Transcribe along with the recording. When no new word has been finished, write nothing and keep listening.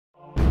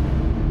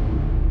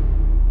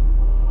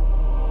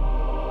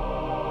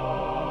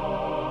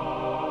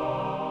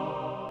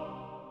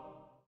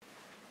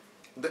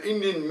the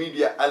Indian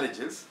media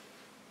alleges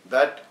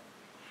that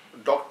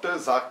Dr.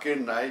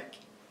 Zakir Naik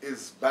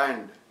is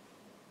banned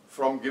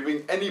from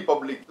giving any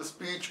public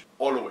speech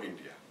all over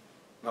India.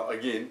 Now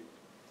again,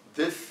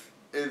 this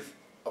is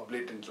a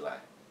blatant lie,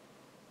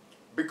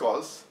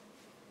 because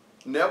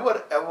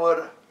never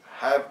ever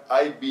have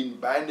I been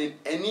banned in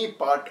any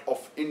part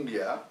of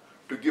India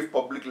to give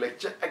public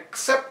lecture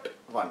except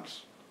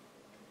once.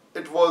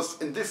 It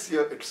was in this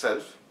year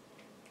itself.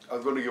 I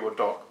was going to give a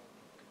talk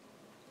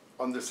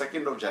on the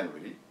 2nd of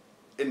January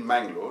in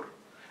Mangalore,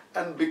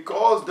 and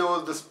because there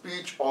was the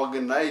speech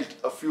organized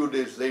a few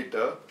days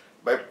later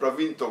by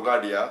Praveen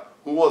Togadia,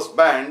 who was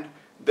banned,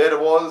 there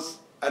was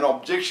an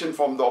objection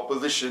from the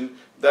opposition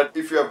that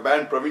if you have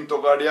banned Praveen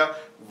Togadia,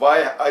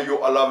 why are you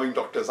allowing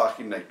Dr.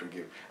 Zakir Naik to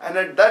give? And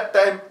at that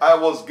time, I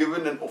was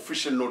given an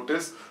official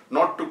notice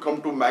not to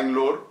come to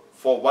Mangalore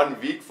for 1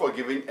 week for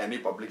giving any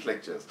public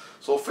lectures.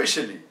 So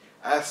officially,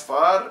 as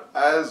far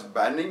as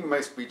banning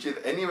my speeches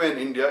anywhere in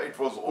India, it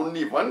was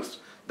only once.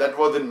 That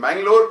was in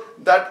Mangalore.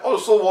 That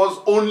also was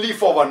only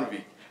for 1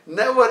 week.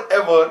 Never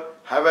ever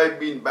have I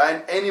been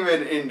banned anywhere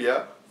in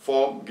India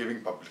for giving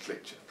public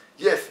lectures.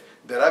 Yes,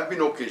 there have been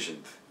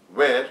occasions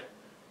where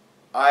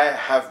I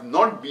have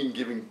not been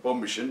given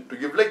permission to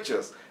give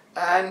lectures.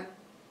 And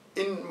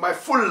in my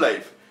full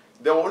life,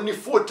 there were only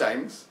 4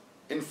 times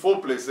in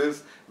 4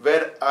 places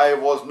where I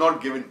was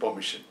not given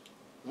permission.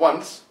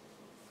 Once,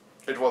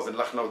 it was in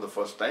Lucknow the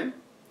first time.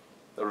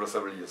 That was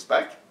several years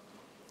back.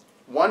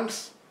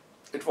 Once,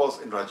 it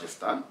was in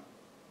Rajasthan.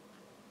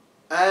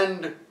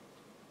 And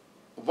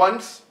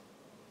once,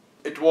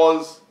 it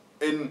was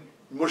in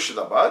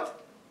Murshidabad.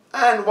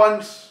 And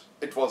once,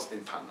 it was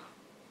in Thana.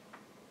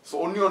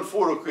 So only on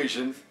 4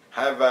 occasions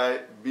have I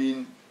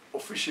been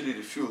officially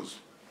refused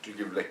to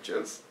give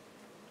lectures,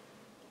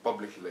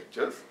 public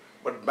lectures,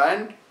 but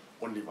banned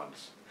only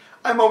once.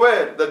 I'm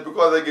aware that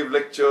because I give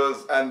lectures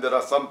and there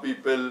are some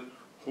people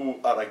who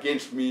are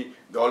against me,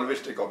 they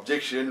always take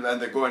objections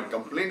and they go and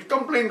complain.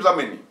 Complaints are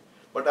many.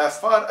 But as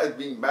far as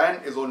being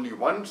banned is only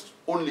once,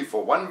 only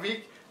for 1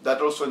 week,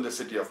 that also in the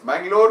city of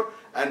Mangalore,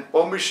 and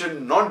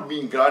permission not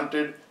being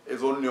granted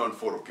is only on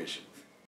 4 occasions.